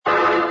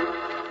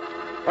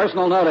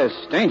Personal notice.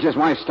 Danger's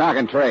my stock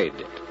and trade.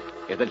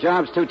 If the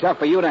job's too tough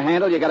for you to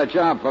handle, you got a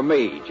job for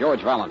me,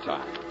 George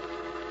Valentine.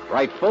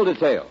 Write full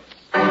details.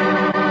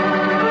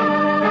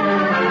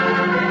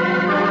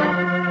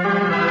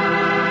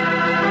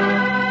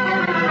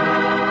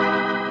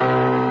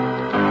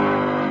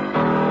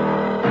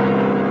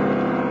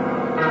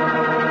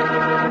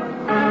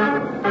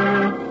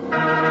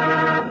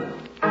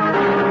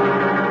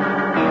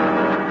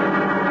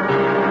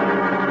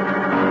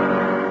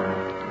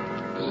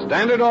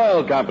 Standard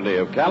Oil Company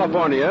of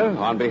California,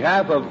 on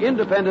behalf of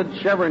independent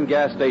Chevron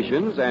gas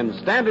stations and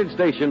standard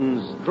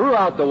stations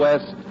throughout the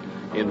West,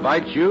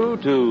 invites you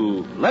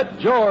to Let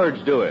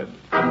George Do It.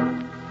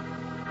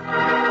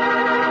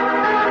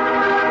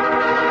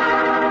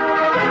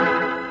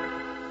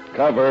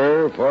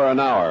 Cover for an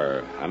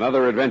hour.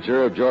 Another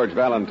adventure of George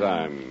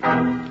Valentine.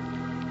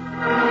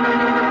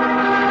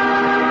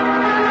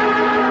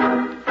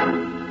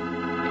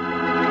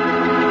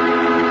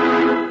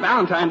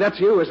 Valentine, that's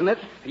you, isn't it?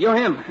 You're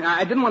him.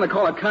 I didn't want to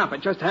call a cop.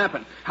 It just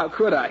happened. How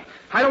could I?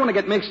 I don't want to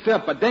get mixed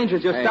up, but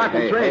Danger's your stock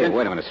and trade. Hey,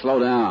 wait a minute.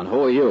 Slow down.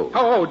 Who are you?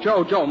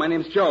 Joe. My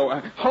name's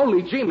Joe.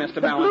 Holy gee,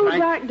 Mr. Valentine. Blue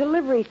Dart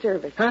Delivery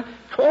Service. Huh?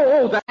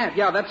 That.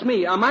 Yeah, that's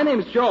me. My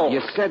name's Joe.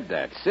 You said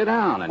that. Sit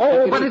down.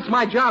 And but it's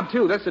my job,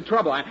 too. That's the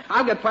trouble.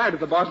 I'll get fired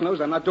if the boss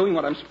knows I'm not doing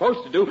what I'm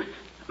supposed to do.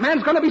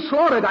 Man's going to be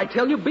slaughtered, I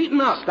tell you,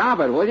 beaten up. Stop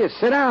it, will you?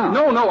 Sit down.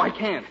 No, I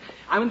can't.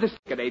 I'm in this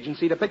ticket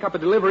agency to pick up a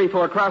delivery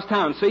for across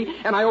town, see?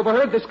 And I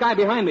overheard this guy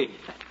behind me.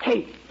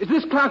 Hey, is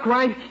this clock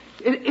right?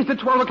 Is it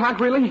 12 o'clock,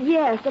 really?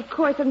 Yes, of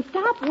course. And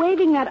stop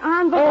waving that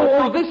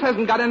envelope. This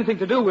hasn't got anything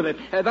to do with it.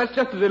 That's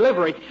just a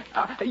delivery.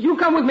 You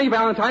come with me,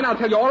 Valentine. I'll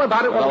tell you all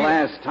about it. For the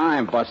last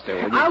time, Buster,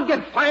 will you? I'll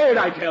get fired,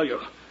 I tell you.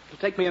 It'll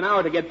take me an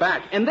hour to get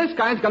back. And this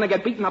guy's going to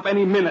get beaten up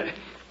any minute.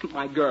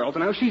 My girl,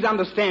 now she's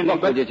understanding,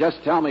 Look, will you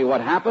just tell me what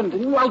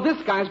happened? Well,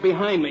 this guy's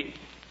behind me.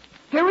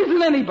 There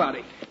isn't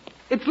anybody.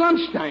 It's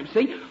lunchtime,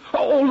 see?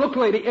 Look,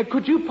 lady,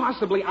 could you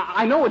possibly...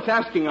 I know it's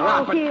asking a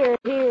lot, but...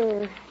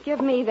 Here.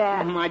 Give me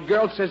that. My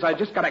girl says I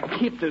just got to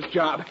keep this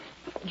job.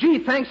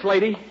 Gee, thanks,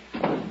 lady.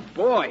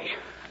 Boy,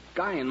 a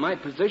guy in my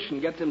position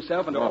gets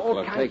himself into all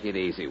Look, kinds... take it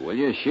easy, will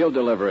you? She'll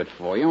deliver it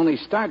for you. Only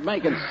start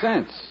making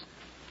sense.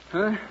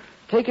 Huh?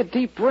 Take a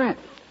deep breath.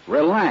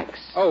 Relax.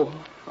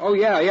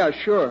 Yeah,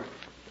 sure.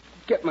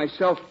 Get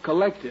myself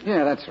collected.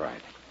 Yeah, that's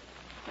right.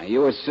 Now, you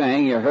were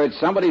saying you heard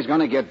somebody's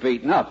going to get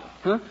beaten up.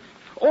 Huh?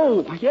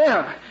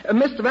 Yeah.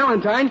 Mr.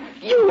 Valentine,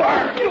 you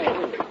are...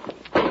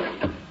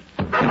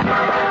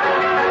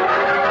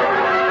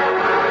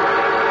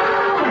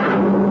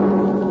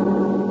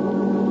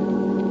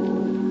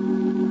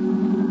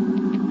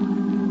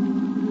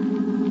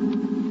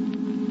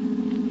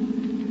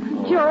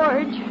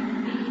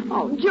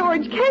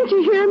 George, can't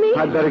you hear me?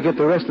 I'd better get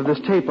the rest of this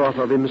tape off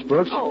of him, Miss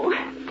Brooks.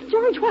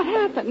 George, what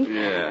happened?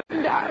 Yeah.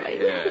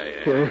 Darling.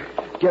 Yeah. Here,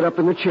 get up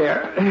in the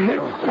chair.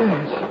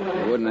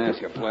 You wouldn't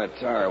ask a flat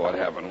tire what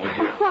happened, would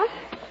you? What?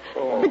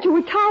 But you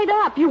were tied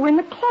up. You were in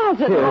the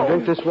closet. Here,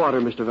 drink this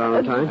water, Mr.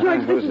 Valentine.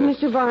 George, this is Who's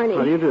Mr. Varney.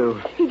 How do you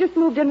do? He just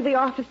moved into the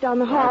office down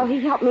the hall.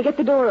 He helped me get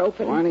the door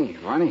open.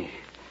 Varney.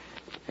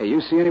 Hey,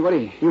 you see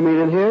anybody? You mean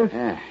in here?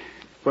 Yeah.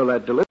 Well,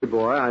 that delivery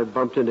boy, I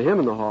bumped into him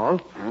in the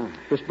hall.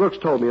 Miss Brooks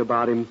told me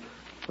about him,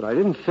 but I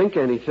didn't think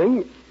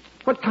anything.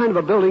 What kind of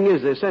a building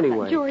is this,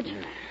 anyway? George,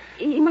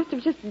 he must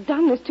have just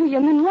done this to you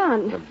and then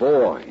run. The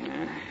boy.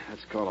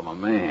 Let's call him a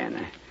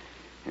man.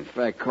 In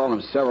fact, call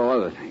him several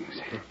other things.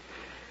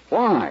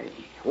 Why?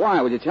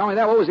 Would you tell me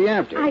that? What was he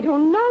after? I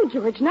don't know,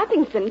 George.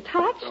 Nothing's been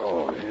touched.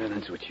 Oh, yeah,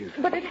 that's what you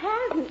think. But it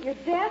hasn't. Your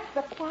desk,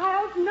 the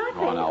files, nothing.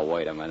 Oh, now,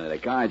 wait a minute. A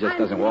guy just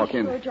doesn't walk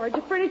in. Sure, George.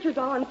 The furniture's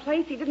all in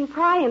place. He didn't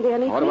pry into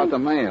anything. What about the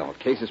mail?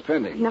 Case is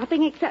pending.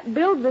 Nothing except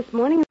bills this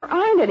morning. There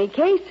aren't any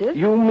cases.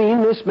 You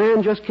mean this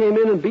man just came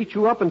in and beat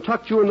you up and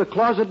tucked you in the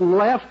closet and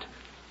left?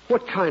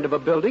 What kind of a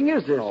building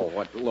is this?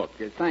 Look,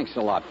 thanks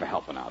a lot for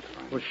helping out,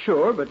 Frank. Well,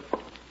 sure, but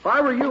if I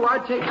were you,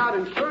 I'd take out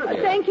insurance.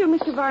 Thank you,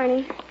 Mr.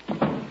 Varney.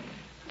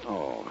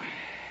 Oh.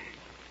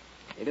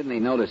 Hey, didn't he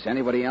notice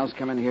anybody else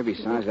come in here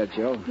besides that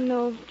Joe?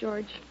 No,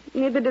 George.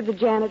 Neither did the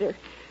janitor.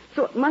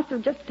 So it must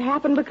have just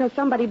happened because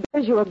somebody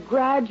bears you a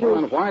grudge. Well,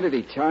 and why did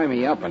he tie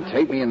me up and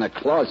take me in the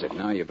closet?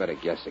 Now you better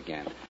guess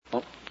again.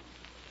 Oh.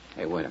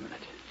 Hey, wait a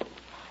minute.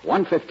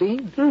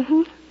 1:15?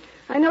 Mm-hmm.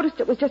 I noticed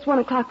it was just 1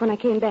 o'clock when I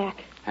came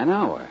back. An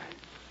hour.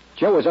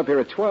 Joe was up here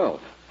at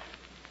 12.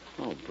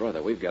 Oh,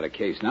 brother, we've got a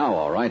case now,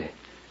 all right.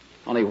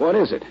 Only what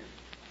is it?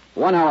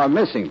 1 hour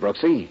missing,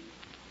 Brooksy.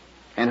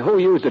 And who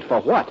used it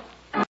for what?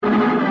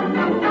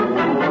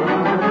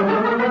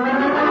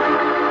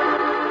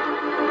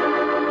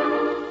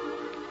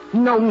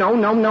 No,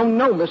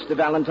 Mr.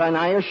 Valentine.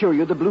 I assure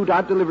you the Blue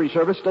Dart Delivery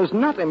Service does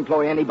not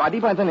employ anybody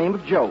by the name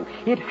of Joe.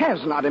 It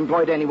has not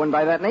employed anyone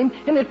by that name,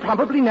 and it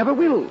probably never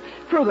will.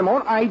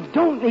 Furthermore, I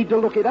don't need to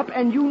look it up,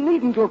 and you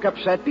needn't look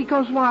upset,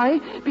 because why?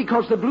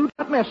 Because the Blue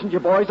Dart Messenger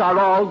boys are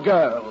all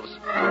girls.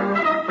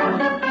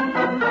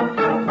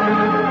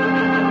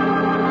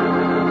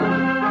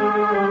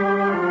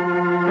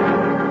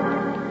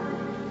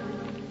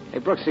 Hey,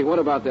 Brooksy, what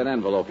about that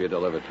envelope you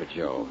delivered for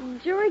Joe?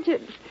 George,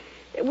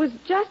 It was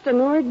just an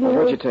ordinary...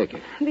 Well, where'd you take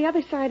it? The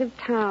other side of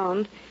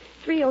town.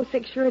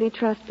 306 Surety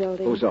Trust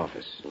Building. Whose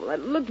office? Well, it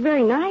looked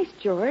very nice,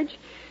 George.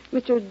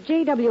 Mr.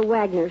 J.W.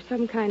 Wagner,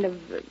 some kind of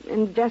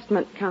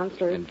investment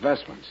counselor.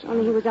 Investments? Huh?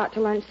 Only he was out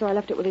to lunch, so I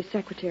left it with his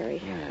secretary.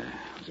 Yeah,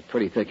 it was a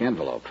pretty thick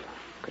envelope.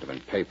 Could have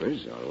been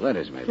papers or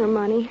letters, maybe. For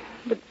money.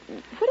 But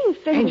what do you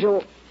think?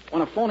 Angel,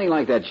 when a phony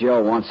like that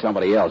Joe wants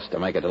somebody else to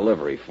make a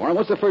delivery for him,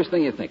 what's the first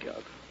thing you think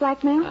of?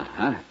 Blackmail?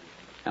 Uh-huh.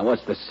 And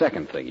what's the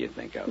second thing you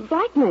think of?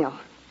 Blackmail.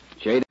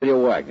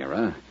 J.W. Wagner,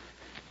 huh?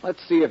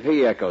 Let's see if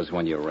he echoes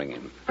when you ring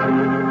him.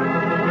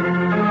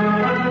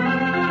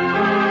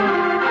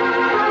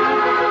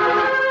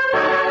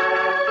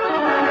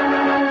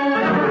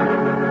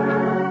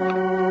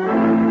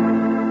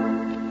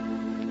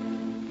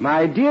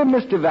 My dear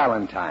Mr.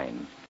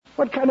 Valentine,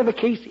 what kind of a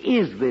case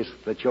is this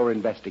that you're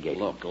investigating?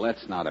 Look,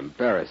 let's not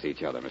embarrass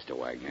each other, Mr.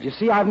 Wagner. You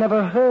see, I've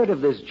never heard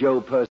of this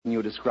Joe person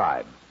you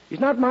describe. He's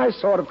not my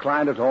sort of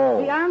client at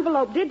all. The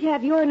envelope did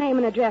have your name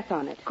and address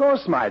on it. Of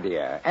course, my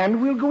dear,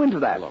 and we'll go into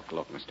that. Look,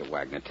 Mr.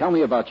 Wagner, tell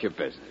me about your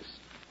business.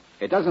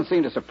 It doesn't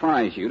seem to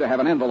surprise you to have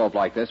an envelope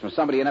like this from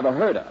somebody you never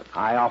heard of.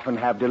 I often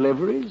have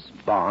deliveries,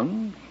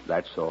 bonds,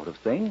 that sort of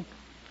thing.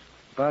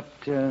 But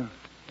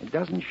it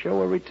doesn't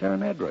show a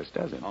return address,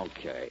 does it?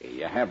 Okay,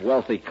 you have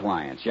wealthy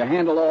clients. You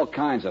handle all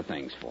kinds of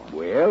things for them.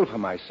 Well, for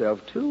myself,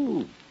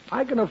 too.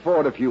 I can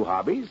afford a few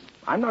hobbies.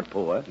 I'm not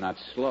poor. Not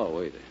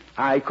slow, either.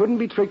 I couldn't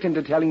be tricked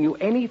into telling you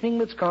anything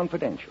that's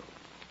confidential.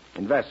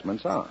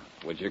 Investments are.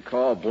 Would you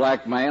call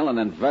blackmail an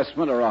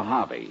investment or a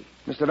hobby?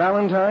 Mr.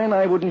 Valentine,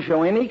 I wouldn't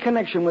show any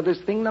connection with this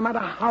thing no matter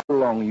how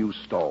long you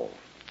stole.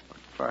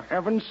 For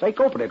heaven's sake,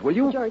 open it, will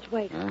you? George,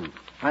 wait.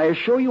 I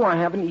assure you I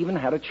haven't even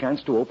had a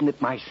chance to open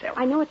it myself.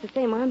 I know it's the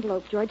same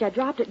envelope, George. I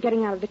dropped it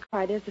getting out of the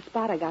car. There's the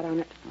spot I got on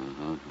it.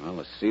 Uh-huh. Well,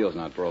 the seal's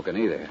not broken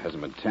either. It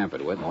hasn't been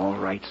tampered with. All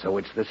right, so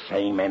it's the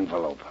same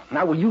envelope.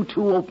 Now, will you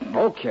two open it?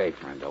 Okay,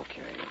 friend,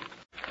 okay.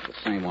 The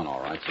same one,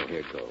 all right, so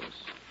here goes.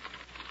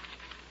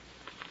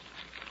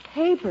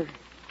 Paper.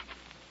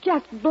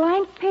 Just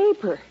blank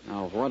paper.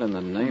 Now, what in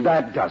the name...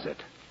 That does it.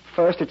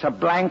 First, it's a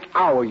blank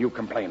hour you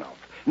complain of.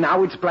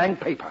 Now it's blank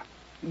paper.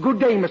 Good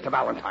day, Mr.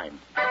 Valentine.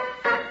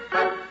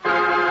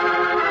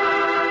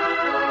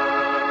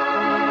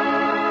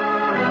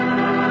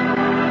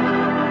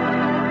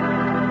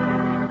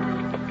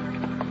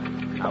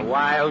 A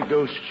wild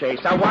goose chase.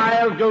 A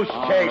wild goose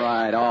chase.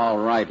 All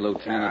right,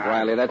 Lieutenant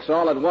Riley. That's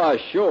all it was,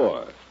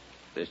 sure.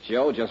 This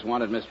Joe just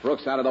wanted Miss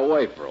Brooks out of the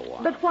way for a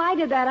while. But why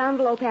did that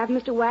envelope have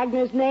Mr.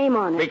 Wagner's name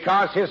on it?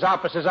 Because his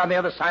office is on the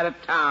other side of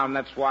town,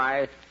 that's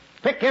why.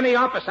 Pick any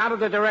office out of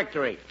the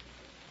directory.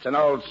 It's an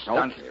old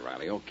stunt. Okay,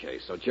 Riley, okay.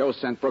 So Joe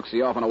sent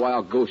Brooksy off on a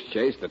wild goose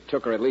chase that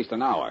took her at least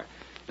an hour.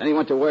 Then he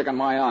went to work on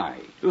my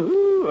eye.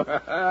 Ooh,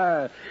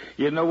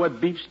 you know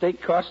what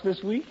beefsteak cost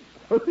this week?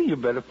 You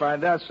better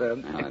find out,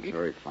 son. Oh, that's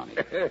very funny.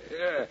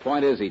 The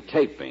point is, he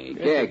taped me. He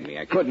gagged me.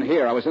 I couldn't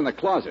hear. I was in the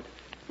closet.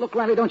 Look,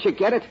 Riley, don't you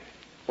get it?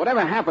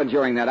 Whatever happened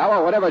during that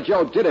hour, whatever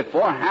Joe did it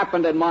for,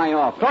 happened in my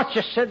office. Thought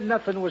you said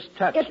nothing was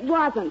touched. It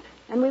wasn't.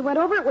 And we went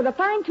over it with a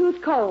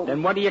fine-tooth comb.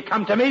 Then what do you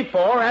come to me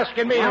for,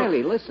 asking me?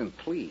 Riley, listen,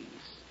 please.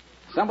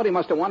 Somebody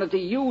must have wanted to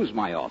use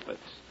my office.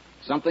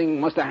 Something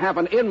must have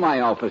happened in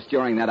my office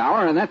during that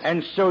hour, and that's...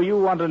 And so you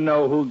want to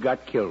know who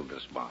got killed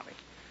this morning?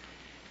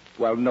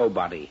 Well,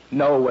 nobody.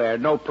 Nowhere.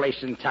 No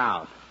place in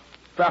town.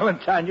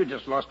 Valentine, you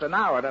just lost an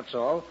hour, that's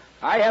all.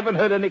 I haven't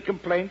heard any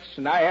complaints,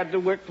 and I had to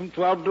work from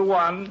 12 to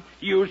 1.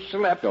 You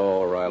slept.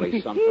 Oh, Riley,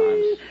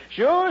 sometimes...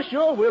 Sure.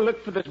 We'll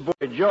look for this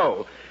boy,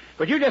 Joe.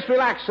 But you just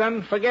relax,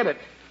 son. Forget it.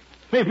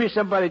 Maybe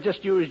somebody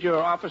just used your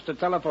office to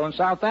telephone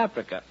South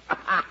Africa.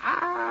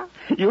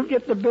 You'll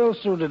get the bill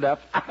soon enough.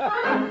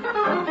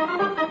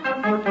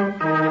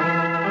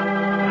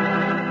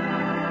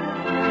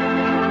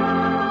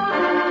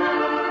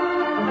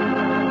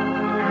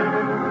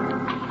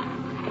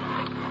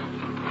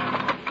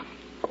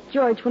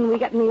 George, when we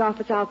get in the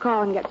office, I'll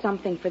call and get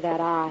something for that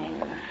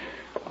eye.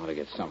 I ought to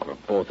get something for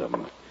both of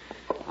them.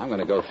 I'm going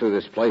to go through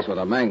this place with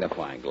a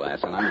magnifying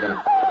glass, and I'm going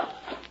to...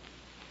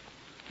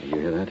 Did you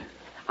hear that?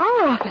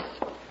 Our office.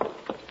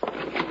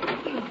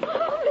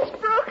 Miss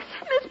Brooks.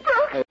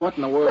 Hey, what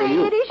in the world are Wait,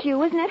 you... it is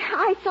you, isn't it?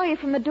 I saw you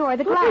from the door.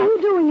 The What glass. are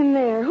you doing in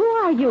there? Who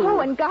are you? Oh,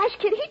 and gosh,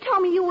 kid, he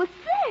told me you were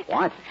sick.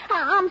 What?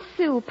 I'm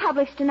Sue,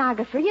 public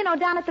stenographer. You know,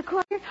 down at the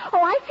corner. Oh,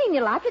 I've seen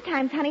you lots of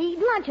times, honey,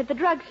 eating lunch at the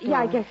drugstore. Yeah,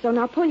 I guess so.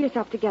 Now pull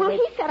yourself together. Well,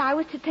 he said I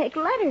was to take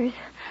letters.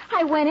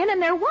 I went in,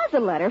 and there was a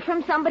letter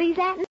from somebody's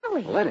Aunt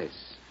Nellie. Letters.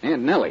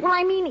 Aunt Nellie. Well,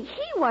 I mean,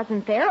 he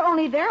wasn't there,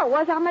 only there it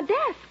was on the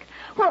desk.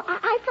 Well,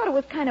 I thought it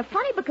was kind of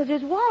funny because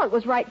his wallet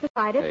was right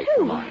beside it, Hey,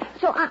 too. come on.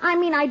 So, I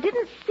mean, I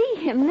didn't see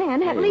him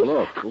then. At Hey, least...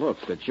 look.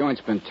 The joint's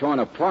been torn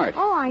apart.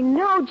 Oh, I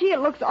know. Gee,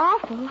 it looks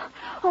awful.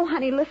 Oh,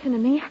 honey, listen to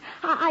me.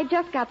 I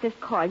just got this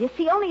call. You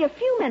see, only a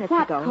few minutes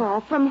What ago. call?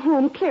 From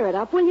whom? Clear it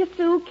up, will you,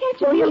 Sue? Can't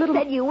you Well, be a he little...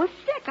 said you were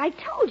sick. I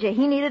told you.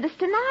 He needed a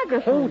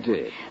stenographer. Who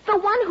did? The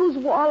one whose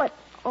wallet...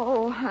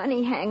 Oh,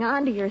 honey, hang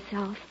on to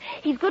yourself.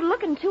 He's good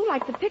looking, too,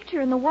 like the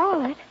picture in the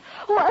wallet.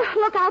 Oh,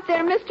 look out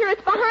there, mister.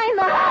 It's behind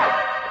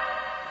the...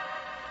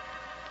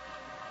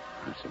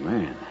 That's a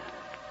man.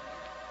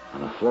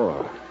 On the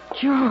floor.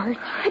 George,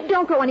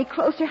 don't go any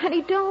closer,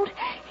 honey. Don't.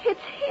 It's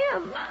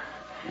him.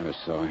 Never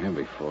saw him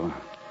before.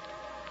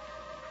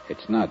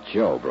 It's not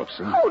Joe,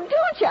 Brooksy. Oh,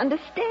 don't you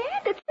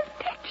understand? It's his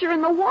picture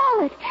in the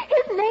wallet.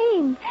 His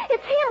name.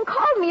 It's him.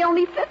 Called me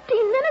only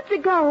 15 minutes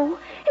ago.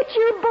 It's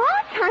your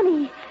boss,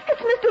 honey.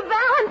 It's Mr.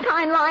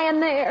 Valentine lying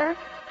there.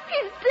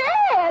 He's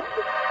dead.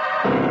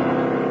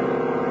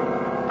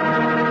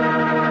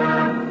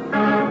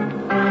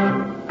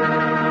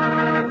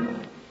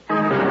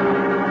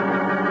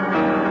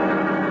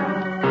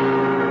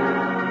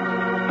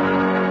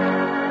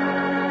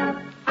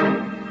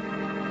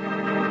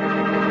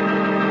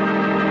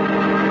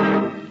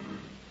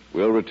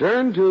 We'll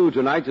return to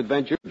tonight's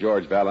adventure of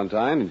George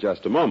Valentine in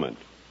just a moment.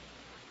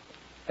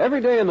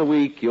 Every day in the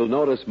week, you'll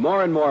notice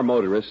more and more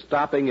motorists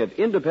stopping at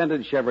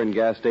independent Chevron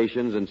gas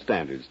stations and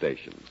standard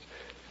stations.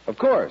 Of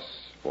course,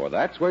 for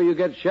that's where you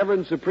get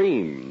Chevron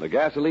Supreme, the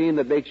gasoline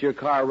that makes your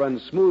car run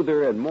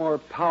smoother and more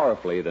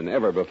powerfully than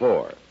ever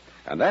before.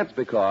 And that's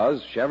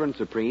because Chevron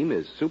Supreme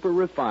is super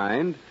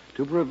refined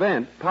to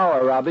prevent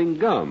power-robbing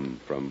gum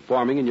from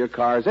forming in your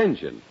car's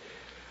engine.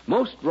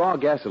 Most raw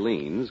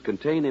gasolines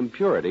contain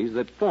impurities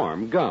that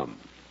form gum.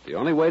 The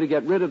only way to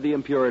get rid of the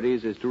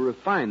impurities is to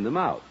refine them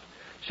out.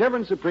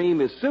 Chevron Supreme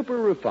is super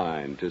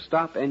refined to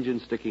stop engine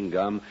sticking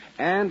gum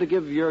and to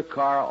give your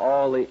car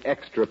all the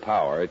extra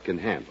power it can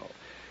handle.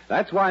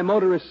 That's why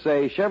motorists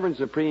say Chevron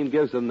Supreme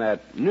gives them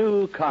that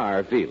new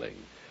car feeling.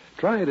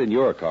 Try it in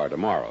your car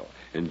tomorrow.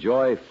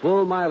 Enjoy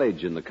full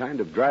mileage in the kind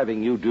of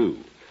driving you do.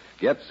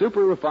 Get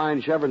super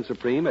refined Chevron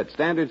Supreme at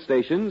standard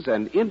stations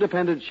and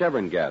independent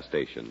Chevron gas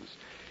stations.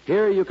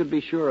 Here you can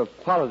be sure of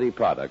quality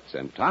products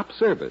and top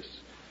service.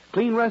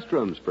 Clean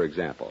restrooms, for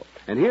example.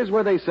 And here's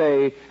where they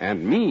say,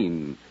 and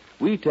mean,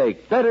 we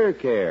take better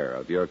care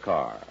of your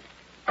car.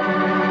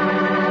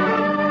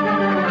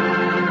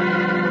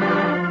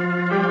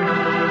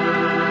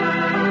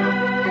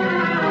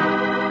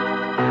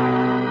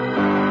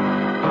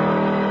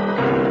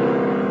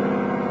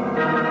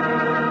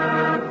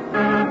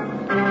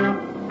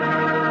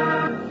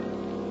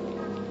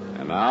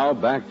 And now,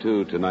 back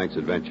to tonight's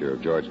adventure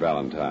of George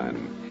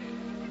Valentine.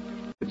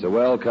 It's a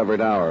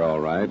well-covered hour, all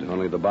right.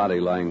 Only the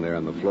body lying there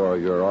on the floor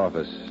of your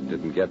office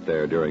didn't get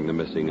there during the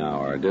missing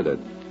hour, did it?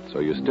 So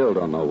you still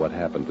don't know what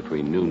happened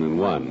between noon and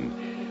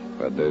 1.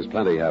 But there's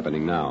plenty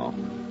happening now.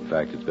 In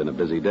fact, it's been a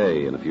busy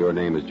day, and if your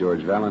name is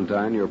George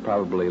Valentine, you're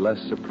probably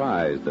less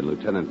surprised than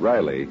Lieutenant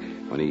Riley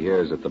when he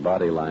hears that the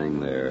body lying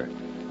there,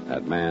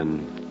 that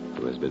man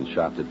who has been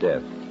shot to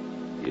death,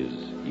 is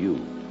you.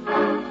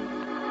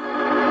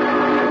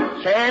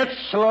 Say it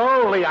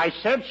slowly. I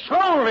said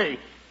slowly.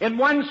 In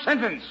one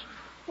sentence.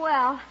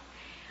 Well,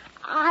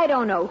 I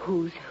don't know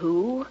who's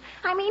who.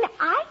 I mean,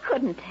 I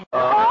couldn't tell.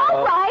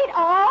 All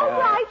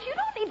right. You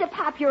don't need to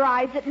pop your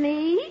eyes at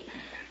me.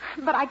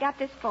 But I got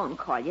this phone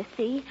call, you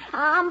see.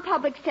 I'm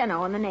public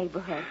steno in the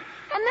neighborhood.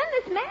 And then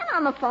this man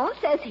on the phone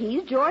says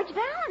he's George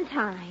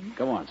Valentine.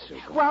 Go on, Sue.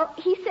 Well,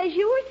 he says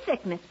you were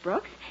sick, Miss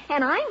Brooks,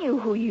 and I knew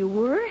who you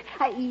were.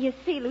 You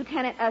see,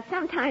 Lieutenant,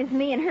 sometimes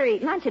me and her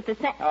eat lunch at the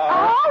same...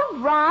 All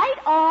right.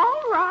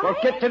 Well,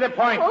 get to the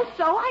point. Well,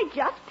 so I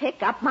just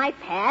pick up my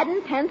pad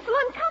and pencil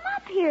and come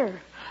up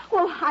here.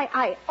 Well,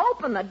 I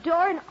open the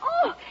door and,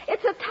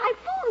 it's a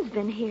typhoon's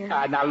been here.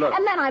 Now, look.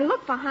 And then I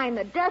look behind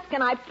the desk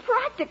and I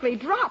practically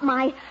drop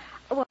my...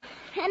 Well,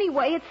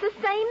 anyway, it's the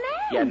same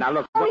name. Yeah, now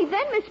look. Only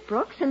then Miss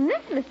Brooks and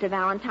this Mr.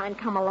 Valentine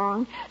come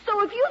along.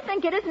 So if you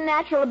think it isn't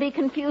natural to be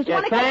confused...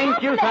 Yeah,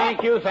 thank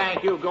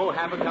you. Go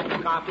have a cup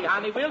of coffee,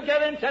 honey. We'll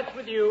get in touch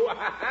with you.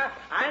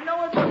 I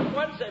know it was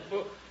once...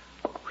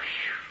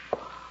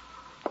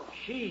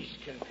 She's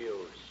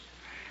confused.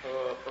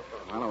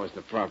 Well, it was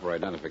the proper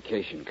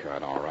identification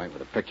card, all right,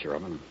 with a picture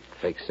of him,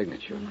 fake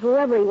signature.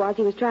 Whoever he was,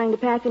 he was trying to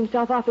pass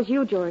himself off as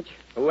you, George.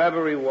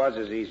 Whoever he was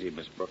is easy,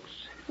 Miss Brooks.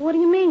 What do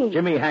you mean?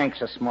 Jimmy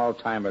Hank's a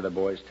small-timer, the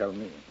boys tell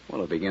me.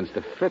 Well, it begins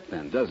to fit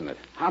then, doesn't it?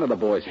 How do the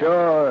boys...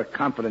 Sure,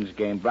 confidence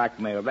game,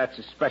 blackmail, that's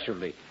his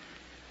specialty.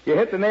 You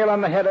hit the nail on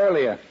the head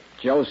earlier.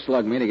 Joe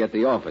slugged me to get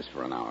the office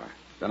for an hour.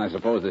 Then I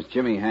suppose this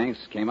Jimmy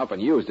Hanks came up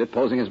and used it,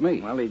 posing as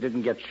me. Well, he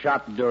didn't get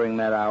shot during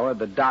that hour.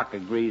 The doc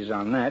agrees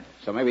on that.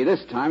 So maybe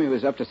this time he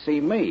was up to see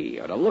me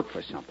or to look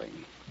for something.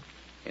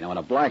 You know, in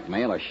a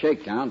blackmail or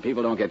shakedown,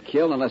 people don't get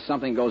killed unless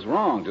something goes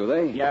wrong, do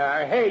they?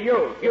 Yeah, hey,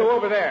 you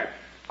over there.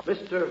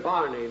 Mr.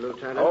 Varney,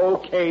 Lieutenant.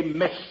 Okay,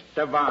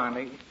 Mr.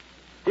 Varney.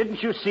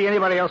 Didn't you see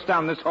anybody else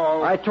down this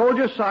hall? I told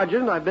you,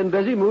 Sergeant, I've been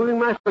busy moving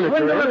my furniture.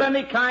 Swindle of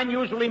any kind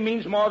usually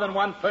means more than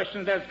one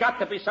person. There's got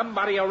to be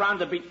somebody around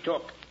to be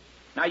took.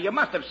 Now, you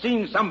must have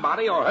seen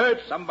somebody or heard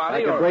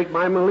somebody I could break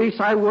my release,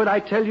 I would, I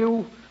tell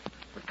you.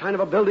 What kind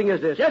of a building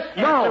is this? Just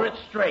answer it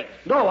straight.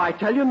 No, I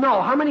tell you,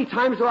 no. How many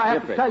times do I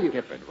have to tell you?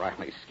 Skip it,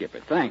 Riley, skip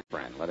it. Thanks,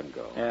 friend. Let him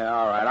go. Yeah,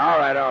 all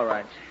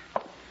right.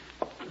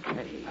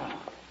 Hey,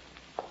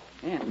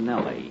 Aunt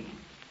Nellie.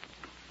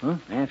 Huh?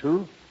 Aunt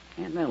who?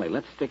 Aunt Nellie,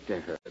 let's stick to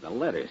her. The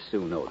letters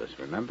Sue noticed,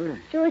 remember?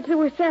 George, there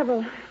were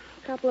several.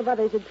 A couple of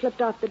others had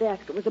slipped off the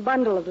desk. It was a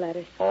bundle of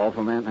letters. All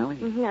from Aunt Nellie?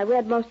 Mm-hmm. I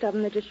read most of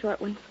them. They're just short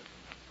ones.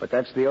 But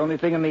that's the only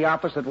thing in the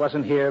office that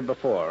wasn't here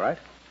before, right?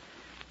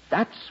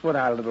 That's what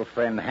our little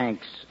friend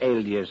Hank's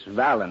alias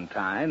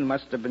Valentine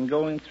must have been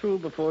going through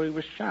before he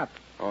was shot.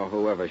 Or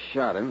whoever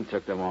shot him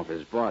took them off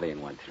his body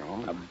and went through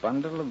A them.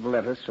 bundle of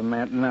letters from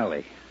Aunt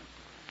Nellie.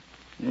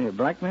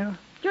 Blackmail?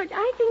 George,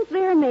 I think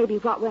there may be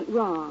what went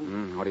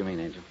wrong. What do you mean,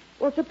 Angel?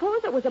 Well,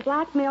 suppose it was a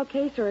blackmail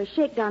case or a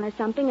shakedown or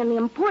something, and the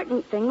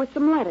important thing was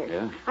some letters.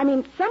 Yeah? I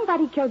mean,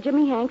 somebody killed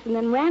Jimmy Hanks and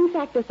then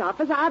ransacked this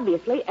office,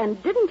 obviously,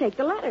 and didn't take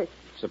the letters.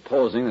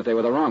 Supposing that they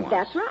were the wrong ones.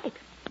 That's right.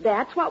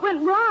 That's what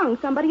went wrong.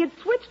 Somebody had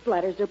switched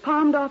letters or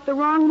palmed off the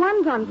wrong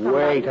ones on somebody.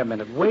 Wait a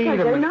minute. Because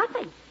they're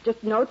nothing.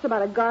 Just notes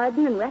about a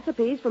garden and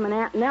recipes from an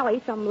Aunt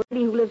Nellie, some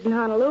lady who lives in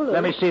Honolulu.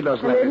 Let me see those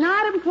and letters. they're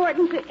not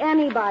important to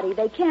anybody.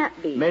 They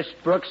can't be. Miss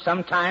Brooks,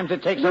 sometimes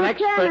it takes an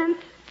Lieutenant,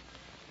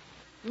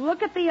 expert...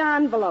 look at the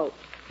envelope.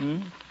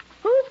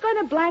 Who's going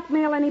to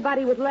blackmail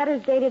anybody with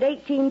letters dated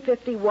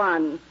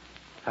 1851?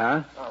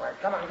 Huh? All right,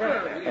 come on, get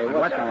in there. Hey,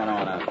 what's going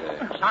on out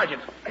there?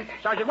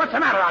 Sergeant, what's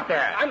the matter out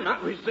there? I'm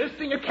not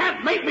resisting. You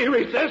can't make me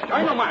resist.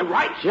 I know my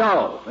rights.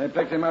 Joe! They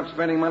picked him up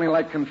spending money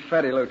like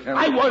confetti, Lieutenant.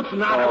 I was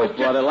not. I was just...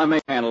 brother, let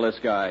me handle this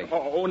guy.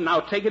 Oh, now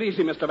take it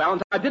easy, Mr.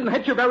 Valentine. I didn't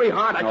hit you very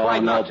hard. I tried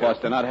no, not to.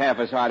 Buster, not half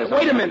as hard as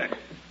Wait a minute.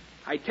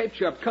 I taped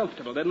you up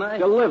comfortable, didn't I?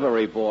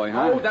 Delivery boy,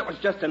 huh? Oh, that was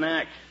just an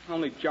act.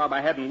 Only job I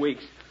had in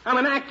weeks. I'm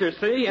an actor,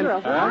 see? And...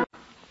 Huh?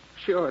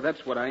 Sure,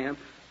 that's what I am.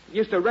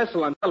 Used to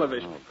wrestle on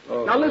television.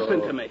 Now listen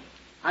to me.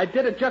 I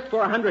did it just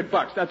for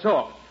 $100, that's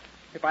all.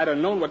 If I'd have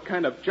known what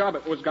kind of job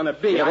it was going to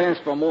be, You'd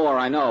asked for more,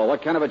 I know.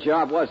 What kind of a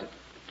job was it?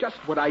 Just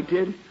what I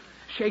did.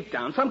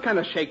 Shakedown. Some kind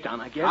of shakedown,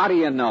 I guess. How do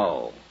you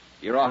know?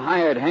 You're a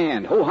hired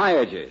hand. Who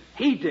hired you?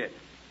 He did.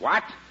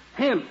 What?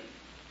 Him.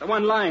 The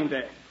one lying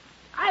there.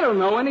 I don't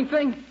know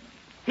anything.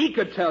 He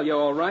could tell you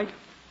all right.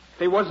 If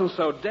he wasn't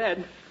so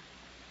dead.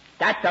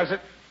 That does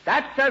it.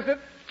 That does it.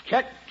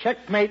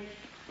 Checkmate.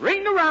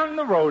 Ring around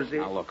the rosy.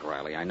 Now, look,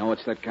 Riley, I know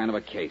it's that kind of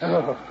a case.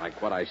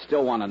 Like what I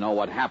still want to know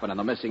what happened in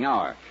the missing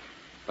hour.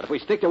 But if we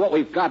stick to what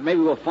we've got, maybe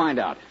we'll find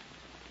out.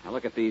 Now,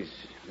 look at these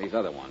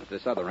other ones.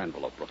 This other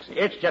envelope, Brooksy.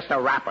 It's just a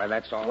wrapper,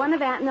 that's all. One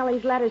of Aunt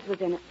Nellie's letters was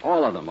in it.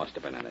 All of them must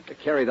have been in it to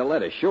carry the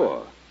letter,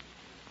 sure.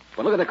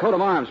 But look at the coat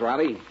of arms,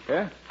 Riley.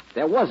 Yeah?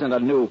 There wasn't a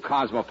new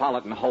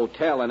Cosmopolitan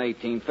Hotel in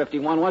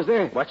 1851, was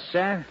there? What's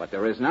that? But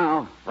there is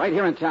now. Right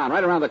here in town,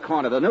 right around the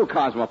corner, the new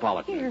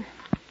Cosmopolitan. Here.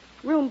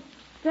 Room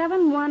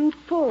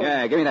 714.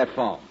 Yeah, give me that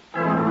phone.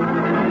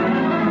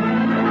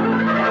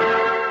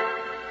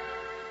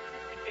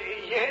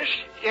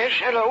 Yes,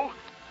 hello.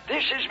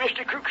 This is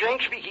Mr.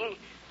 Cruikshank speaking.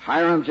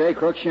 Hiram J.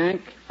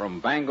 Cruikshank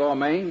from Bangor,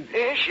 Maine.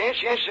 Yes,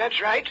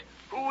 that's right.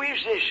 Who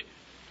is this?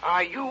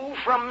 Are you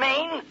from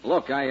Maine?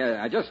 Look,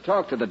 I just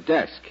talked to the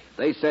desk.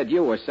 They said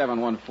you were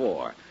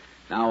 714.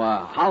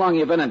 Now, how long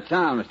you been in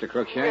town, Mr.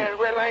 Cruikshank?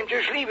 Well, I'm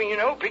just leaving,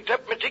 Picked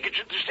up my tickets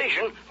at the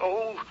station.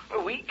 Oh,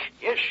 a week.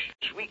 Yes,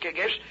 a week, I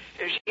guess.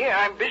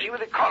 I'm busy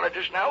with a caller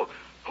just now.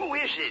 Who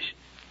is this?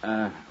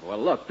 Well,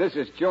 look, this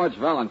is George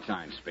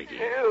Valentine speaking.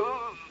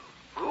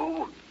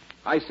 Who?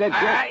 I said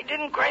I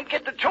didn't quite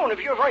get the tone of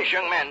your voice,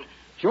 young man.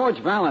 George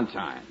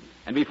Valentine.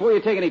 And before you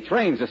take any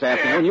trains this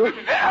afternoon, you...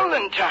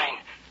 Valentine.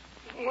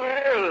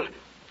 Well,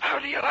 how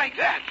do you like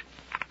that?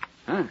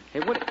 Huh?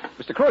 Hey, what...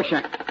 Mr.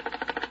 Cruikshank.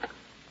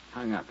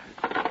 Hang up.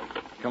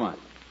 Come on.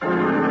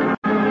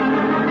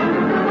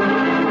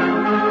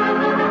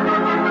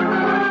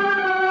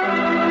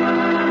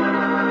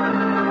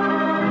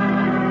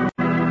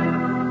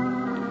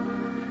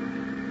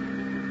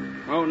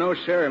 Oh, no,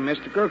 sir.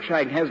 Mr.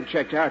 Cruikshank hasn't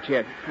checked out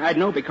yet. I'd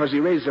know because he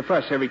raises a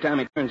fuss every time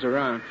he turns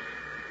around.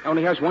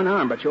 Only has one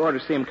arm, but you ought to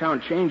see him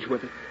count change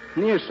with it.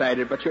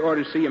 Nearsighted, but you ought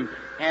to see him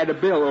add a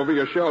bill over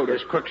your shoulder.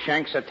 Is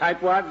Cruikshank's a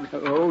tightwad?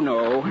 Oh,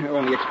 no.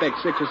 Only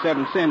expect 6 or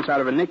 7 cents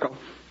out of a nickel.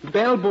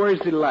 Bellboy's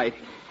delight.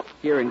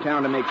 Here in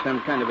town to make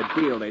some kind of a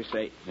deal, they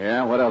say.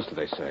 Yeah, what else do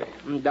they say?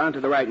 Down to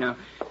the right now.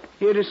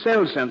 Here to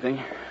sell something.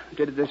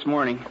 Did it this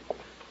morning.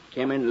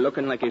 Came in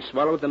looking like he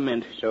swallowed the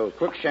mint. So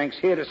Cruikshank's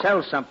here to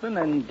sell something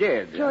and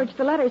did. George,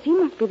 the letters, he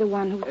must be the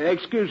one who...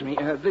 Excuse me,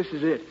 this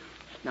is it.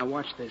 Now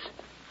watch this.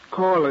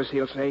 Callers,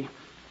 he'll say.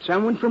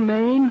 Someone from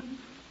Maine?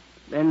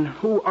 Then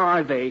who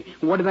are they?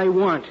 What do they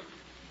want?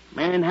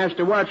 Man has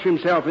to watch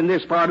himself in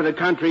this part of the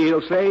country,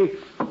 he'll say.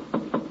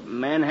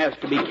 Man has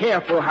to be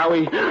careful how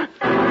he...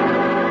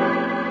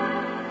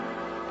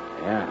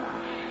 Yeah.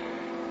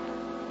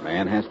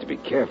 Man has to be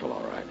careful,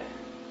 all right.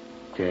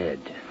 Dead.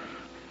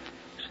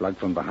 Slugged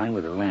from behind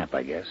with a lamp,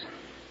 I guess.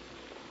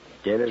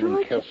 Deader than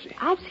George, Kelsey.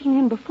 I've seen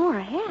him before,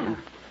 I have.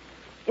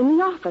 In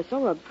the office,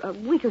 a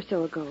week or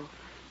so ago.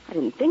 I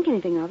didn't think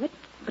anything of it,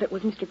 but it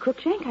was Mr.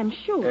 Cruikshank, I'm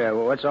sure. Yeah,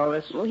 well, what's all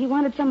this? Well, he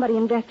wanted somebody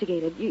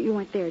investigated. You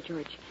weren't there,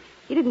 George.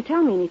 He didn't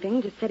tell me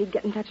anything, just said he'd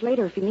get in touch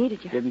later if he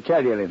needed you. Didn't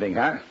tell you anything,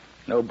 huh?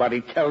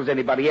 Nobody tells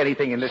anybody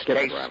anything in this Skip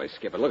case. it, Riley,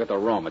 skip it. Look at the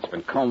room. It's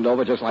been combed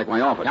over just like my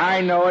office.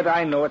 I know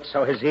it.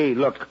 So has he.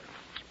 Look,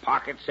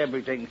 pockets,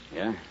 everything.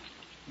 Yeah?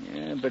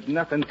 Yeah, but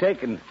nothing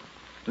taken.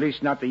 At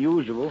least not the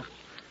usual.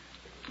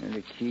 And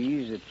the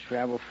keys, the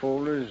travel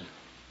folders.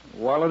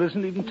 Wallet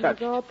isn't even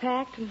touched. It's all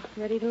packed and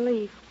ready to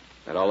leave.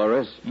 That all there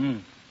is?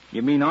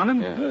 You mean on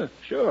him? Yeah.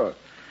 Sure.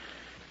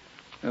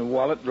 A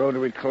wallet,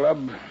 Rotary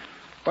Club.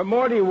 What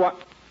more do you want?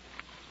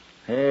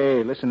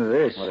 Hey, listen to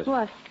this. What is it?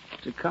 What?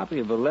 It's a copy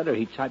of a letter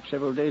he typed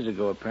several days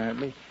ago,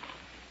 apparently. It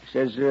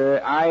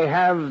says, I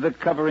have the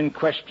cover in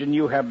question.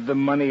 You have the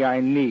money I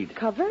need.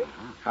 Cover?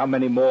 How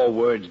many more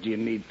words do you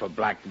need for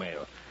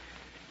blackmail?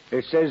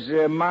 It says,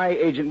 my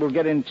agent will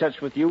get in touch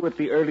with you at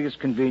the earliest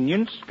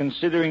convenience.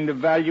 Considering the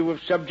value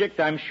of subject,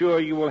 I'm sure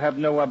you will have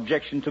no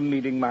objection to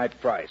meeting my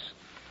price.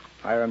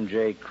 Hiram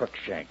J.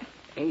 Crookshank.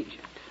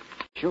 Agent.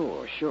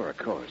 Sure, of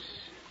course.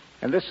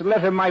 And this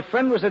letter, my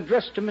friend, was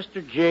addressed to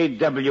Mr.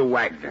 J.W.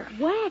 Wagner.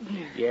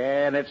 Wagner.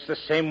 Yeah, that's the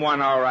same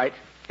one, all right.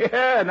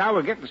 Yeah, now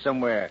we're getting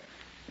somewhere.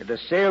 The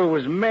sale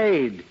was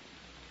made.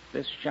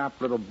 This sharp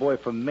little boy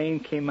from Maine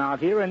came out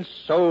here and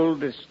sold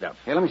this stuff.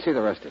 Hey, let me see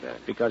the rest of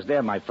that. Because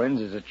there, my friends,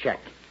 is a check.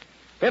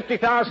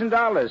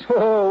 $50,000.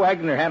 Oh,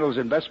 Wagner handles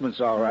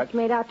investments all right. It's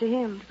made out to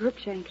him, to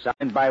Crookshank.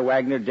 Signed by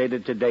Wagner,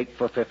 dated to date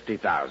for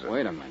 $50,000.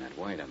 Wait a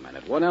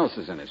minute. What else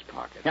is in his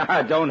pocket?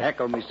 Don't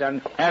heckle me,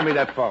 son. Hand me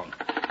that phone.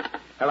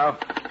 Hello?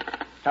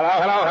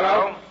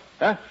 Hello?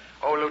 Huh?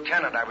 Oh,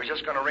 Lieutenant, I was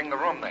just going to ring the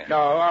room there. No,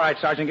 all right,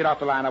 Sergeant, get off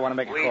the line. I want to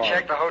make a We call.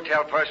 checked the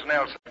hotel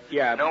personnel, sir.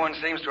 Yeah. No one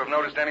seems to have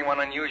noticed anyone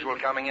unusual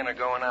coming in or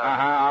going out.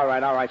 All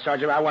right,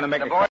 Sergeant. I want to make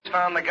The a boys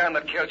found the gun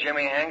that killed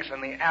Jimmy Hanks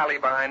in the alley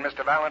behind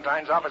Mr.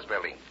 Valentine's office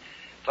building.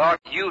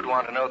 Thought you'd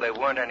want to know there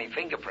weren't any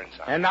fingerprints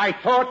on it. And I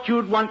thought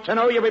you'd want to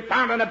know you'll be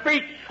pounding a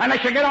beat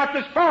unless you get off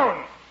this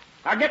phone.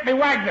 Now get me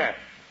Wagner.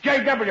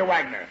 J.W.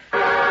 Wagner.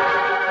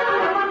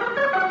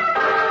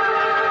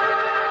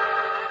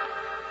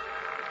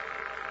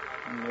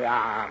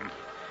 Yeah,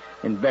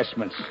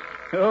 investments.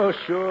 Oh,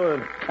 sure,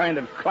 the kind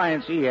of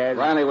clients he has.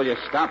 Riley, will you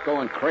stop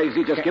going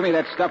crazy? Just give me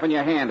that stuff in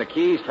your hand. The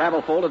keys,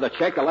 travel folder, the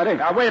check, the letter.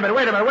 Now, wait a minute.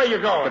 Where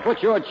you going? To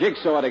put your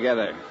jigsaw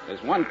together.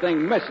 There's one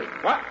thing missing.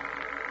 What?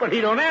 But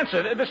he don't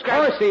answer. This Of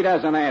guy... course he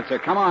doesn't answer.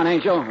 Come on,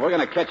 Angel. We're going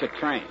to catch a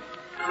train.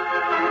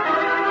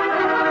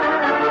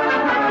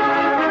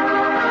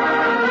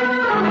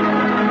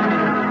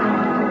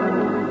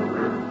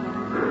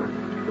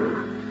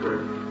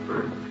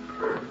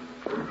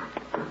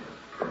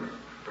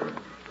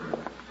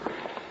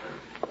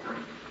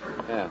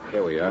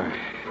 Here we are.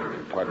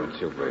 Apartment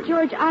 2, Bridge.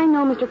 George, I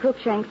know Mr.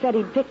 Crookshank said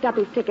he'd picked up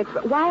his tickets,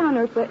 but why on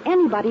earth would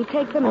anybody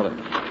take them? Hold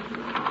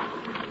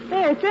it.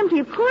 There, it's empty.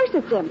 Of course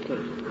it's empty.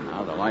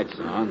 Now the light's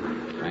on.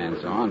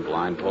 Fan's on.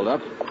 Blind pulled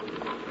up.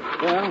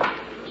 Well,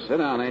 sit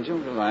down, Angel.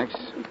 Relax.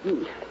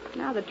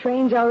 Now the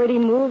train's already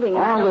moving.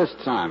 All this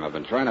time I've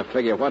been trying to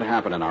figure what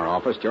happened in our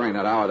office during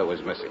that hour that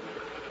was missing.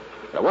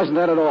 But it wasn't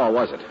that at all,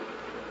 was it?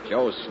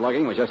 Joe's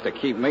slugging was just to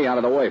keep me out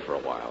of the way for a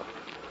while.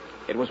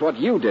 It was what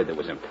you did that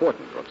was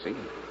important, Brooksy.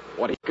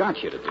 What he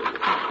got you to do.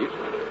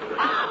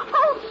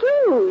 Oh,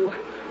 Sue!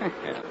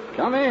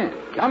 Come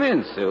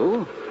in,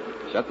 Sue.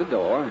 Shut the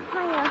door.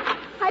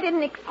 I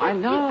didn't expect I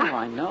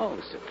know.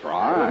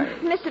 Surprise.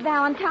 Mr.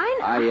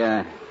 Valentine?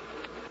 I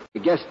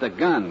guess the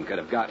gun could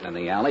have gotten in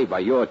the alley by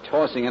your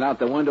tossing it out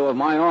the window of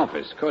my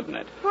office, couldn't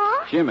it?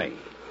 What?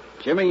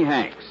 Jimmy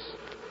Hanks.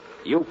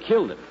 You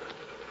killed him.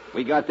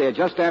 We got there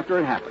just after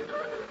it happened.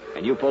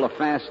 And you pulled a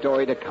fast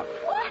story to cover.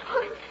 What?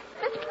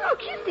 Miss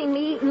Brooks, you've seen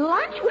me eating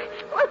lunch.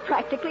 We're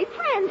practically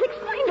friends.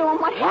 Explain to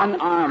him what happened.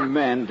 One-armed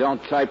men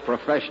don't type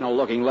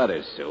professional-looking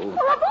letters, Sue.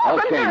 Well,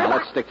 Okay, now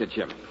let's stick to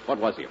Jimmy. What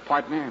was he, a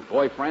partner,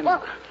 boyfriend?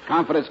 Well-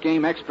 Confidence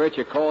game expert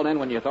you called in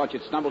when you thought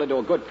you'd stumbled into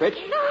a good pitch?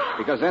 No.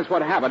 Because that's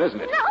what happened, isn't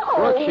it? No.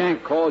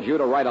 Crookshank called you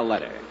to write a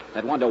letter.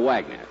 That one to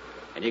Wagner.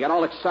 And you got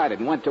all excited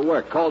and went to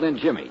work, called in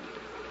Jimmy.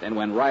 Then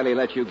when Riley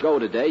let you go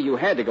today, you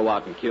had to go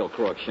out and kill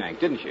Crookshank,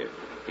 didn't you?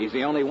 He's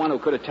the only one who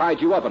could have tied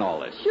you up in all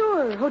this.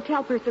 Sure,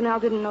 hotel personnel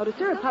didn't notice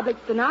her. A public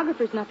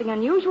stenographer's nothing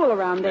unusual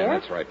around there. Yeah,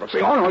 that's right,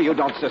 Brooksy. Oh, no, you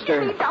don't,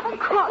 sister. He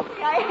double-crossed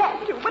me. I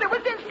had to, but it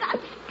was his gun.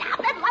 Stop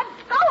it. Let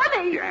go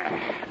of me.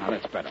 Yeah, now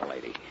that's better,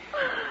 lady.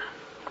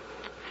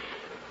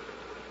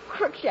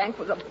 Crookshank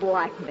was a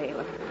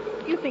blackmailer.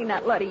 You seen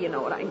that letter, you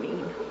know what I mean.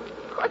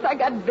 Of course, I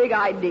got big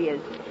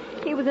ideas.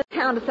 He was in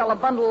town to sell a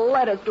bundle of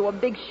letters to a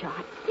big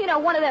shot. You know,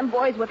 one of them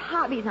boys with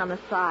hobbies on the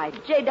side,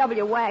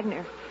 J.W.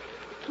 Wagner.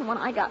 And when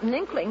I got an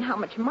inkling how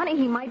much money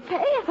he might pay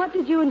us. What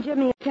did you and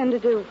Jimmy intend to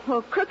do?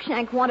 Well,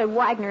 Crookshank wanted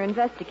Wagner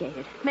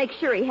investigated. Make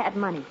sure he had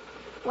money.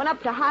 Went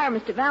up to hire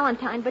Mr.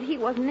 Valentine, but he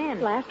wasn't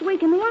in. Last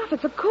week in the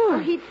office, of Well,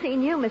 course. he'd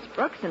seen you, Miss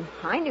Brooks, and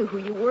I knew who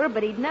you were,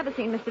 but he'd never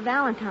seen Mr.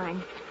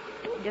 Valentine.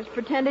 He just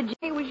pretended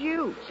Jimmy was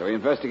you. So he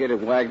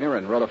investigated Wagner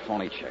and wrote a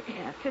phony check.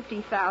 Yeah,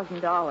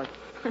 $50,000.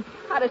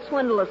 How to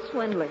swindle a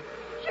swindler.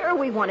 Sure,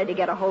 we wanted to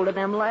get a hold of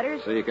them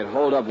letters. So you could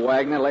hold up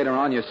Wagner later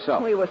on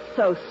yourself. We were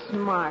so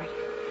smart.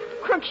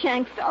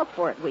 Crookshank fell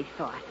for it, we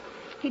thought.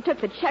 He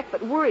took the check,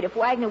 but worried if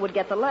Wagner would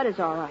get the letters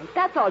all right.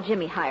 That's all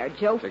Jimmy hired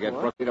Joe for. To get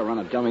Brooksy to run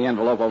a dummy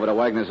envelope over to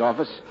Wagner's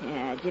office?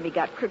 Yeah, Jimmy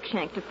got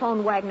Crookshank to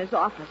phone Wagner's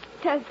office.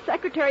 The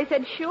secretary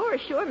said,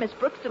 sure, Miss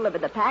Brooks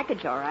delivered the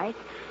package all right.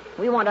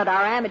 We wanted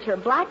our amateur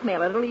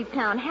blackmailer to leave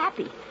town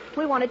happy.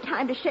 We wanted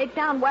time to shake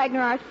down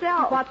Wagner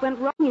ourselves. What went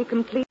wrong? You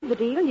completed the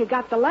deal. You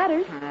got the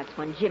letters. That's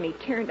when Jimmy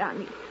turned on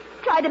me.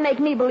 tried to make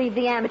me believe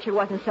the amateur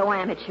wasn't so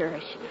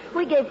amateurish.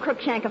 We gave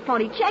Crookshank a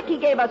phony check. He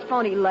gave us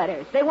phony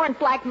letters. They weren't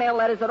blackmail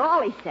letters at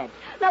all, he said.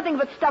 Nothing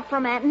but stuff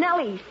from Aunt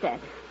Nellie, he said.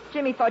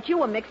 Jimmy thought you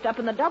were mixed up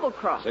in the double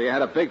cross. So you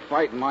had a big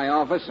fight in my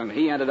office, and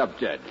he ended up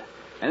dead.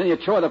 And then you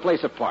tore the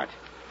place apart.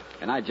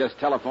 And I just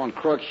telephoned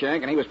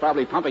Crookshank, and he was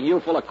probably pumping you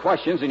full of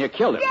questions, and you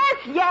killed him.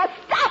 Yes,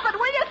 stop it,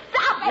 will you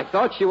stop You it?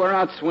 thought you were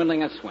out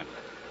swindling a swindler.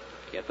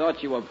 You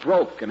thought you were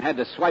broke and had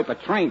to swipe a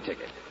train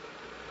ticket.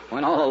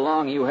 When all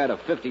along you had a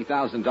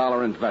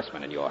 $50,000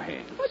 investment in your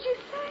hands. What'd you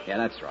say? Yeah,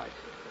 that's right.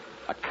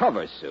 A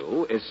cover,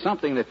 Sue, is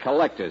something that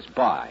collectors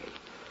buy.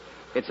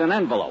 It's an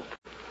envelope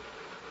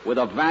with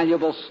a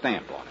valuable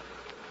stamp on it.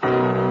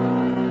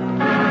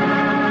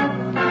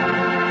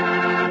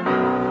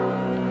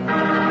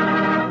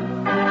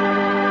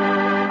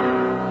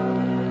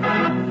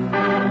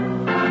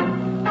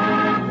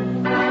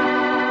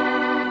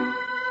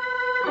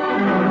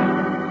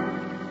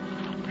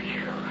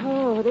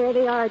 Oh, there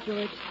they are,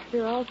 George.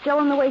 They're all still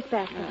in the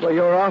wastebasket. Well,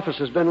 your office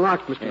has been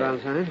locked, Mr.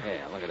 Valentine.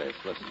 Yeah, look at this.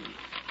 Listen.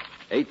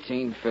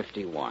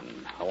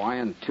 1851.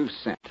 Hawaiian 2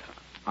 cent.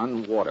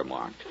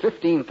 Unwatermarked.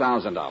 $15,000.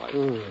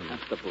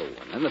 That's the blue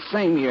one. In the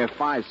same year,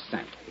 5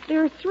 cent.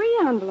 There are 3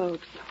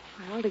 envelopes.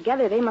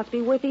 Altogether, they must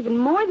be worth even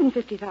more than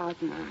 $50,000.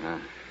 Uh-huh.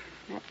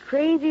 That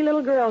crazy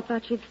little girl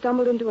thought she'd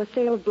stumbled into a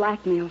sale of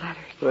blackmail letters.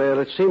 Well,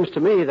 it seems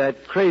to me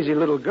that crazy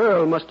little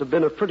girl must have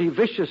been a pretty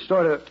vicious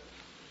sort of...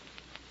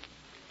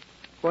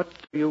 What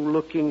are you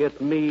looking at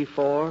me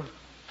for?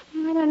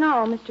 I don't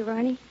know, Mr.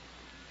 Varney.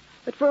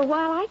 But for a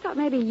while, I thought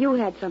maybe you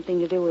had something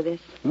to do with this.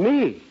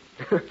 Me?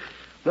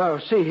 No,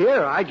 see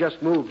here, I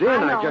just moved in.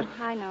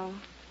 I know.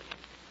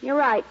 You're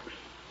right.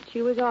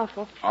 She was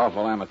awful.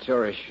 Awful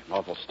amateurish.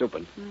 Awful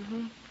stupid.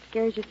 Mm-hmm.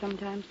 Scares you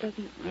sometimes,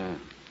 doesn't it? Yeah.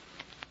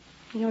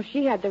 You know,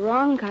 she had the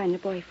wrong kind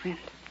of boyfriend.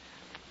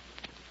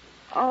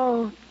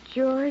 Oh,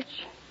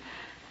 George.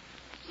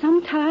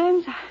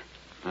 Sometimes...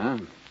 Huh?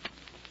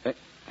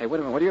 Hey, wait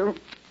a minute. What are you...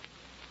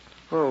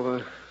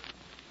 Oh,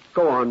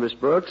 go on, Miss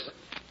Brooks.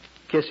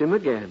 Kiss him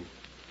again.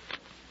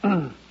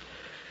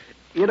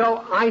 You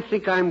know, I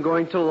think I'm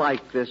going to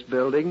like this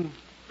building.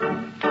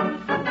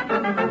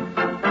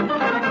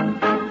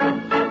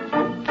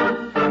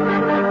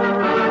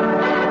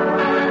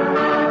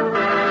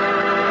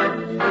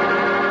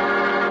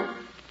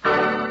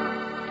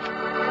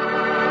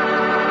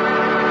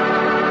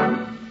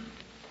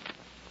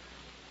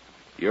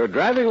 You're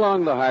driving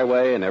along the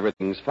highway and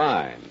everything's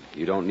fine.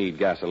 You don't need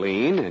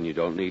gasoline and you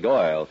don't need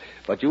oil,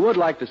 but you would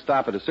like to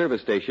stop at a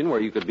service station where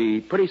you could be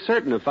pretty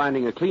certain of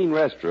finding a clean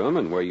restroom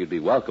and where you'd be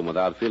welcome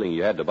without feeling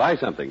you had to buy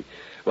something.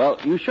 Well,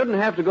 you shouldn't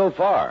have to go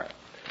far.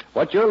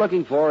 What you're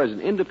looking for is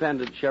an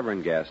independent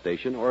Chevron gas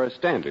station or a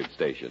standard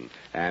station.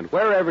 And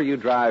wherever you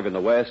drive in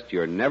the West,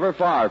 you're never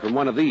far from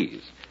one of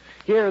these.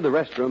 Here, the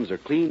restrooms are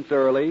cleaned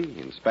thoroughly,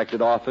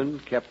 inspected often,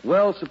 kept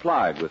well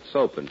supplied with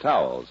soap and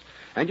towels.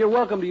 And you're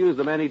welcome to use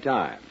them any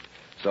time.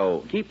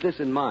 So keep this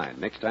in mind.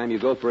 Next time you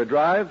go for a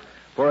drive,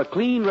 for a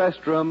clean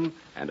restroom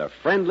and a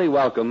friendly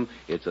welcome,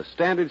 it's a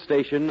standard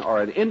station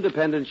or an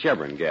independent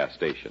Chevron gas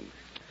station.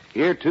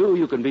 Here, too,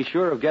 you can be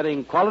sure of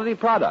getting quality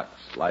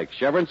products like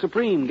Chevron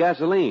Supreme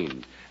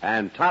gasoline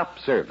and top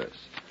service.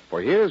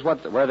 For here's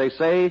where they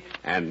say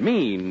and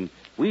mean,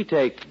 we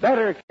take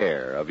better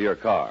care of your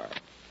car.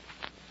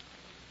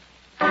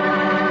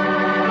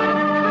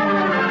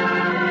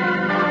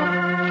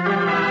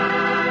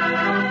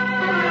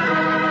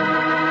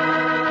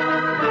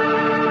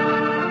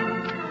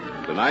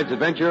 Tonight's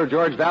adventure of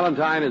George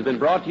Valentine has been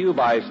brought to you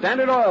by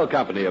Standard Oil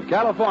Company of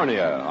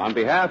California on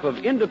behalf of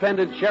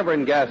independent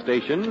Chevron gas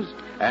stations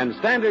and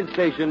standard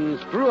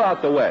stations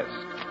throughout the West.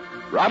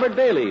 Robert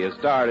Bailey is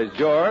starred as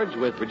George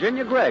with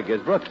Virginia Gregg as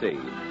Brooksy.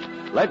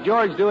 Let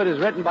George Do It is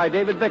written by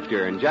David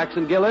Victor and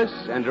Jackson Gillis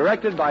and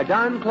directed by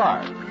Don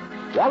Clark.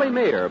 Wally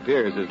Mayer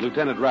appears as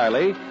Lieutenant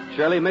Riley.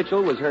 Shirley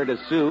Mitchell was heard as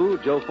Sue,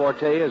 Joe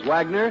Forte as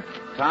Wagner,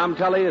 Tom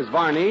Tully as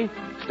Varney,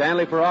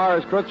 Stanley Farrar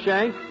as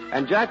Crookshank,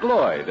 and Jack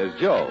Lloyd as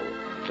Joe.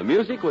 The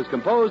music was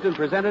composed and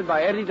presented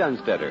by Eddie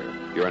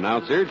Dunstetter. Your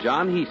announcer,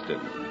 John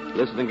Heaston.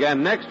 Listen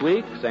again next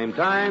week, same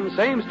time,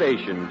 same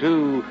station,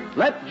 to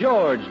Let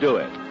George Do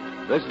It.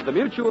 This is the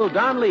Mutual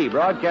Don Lee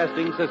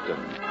Broadcasting System.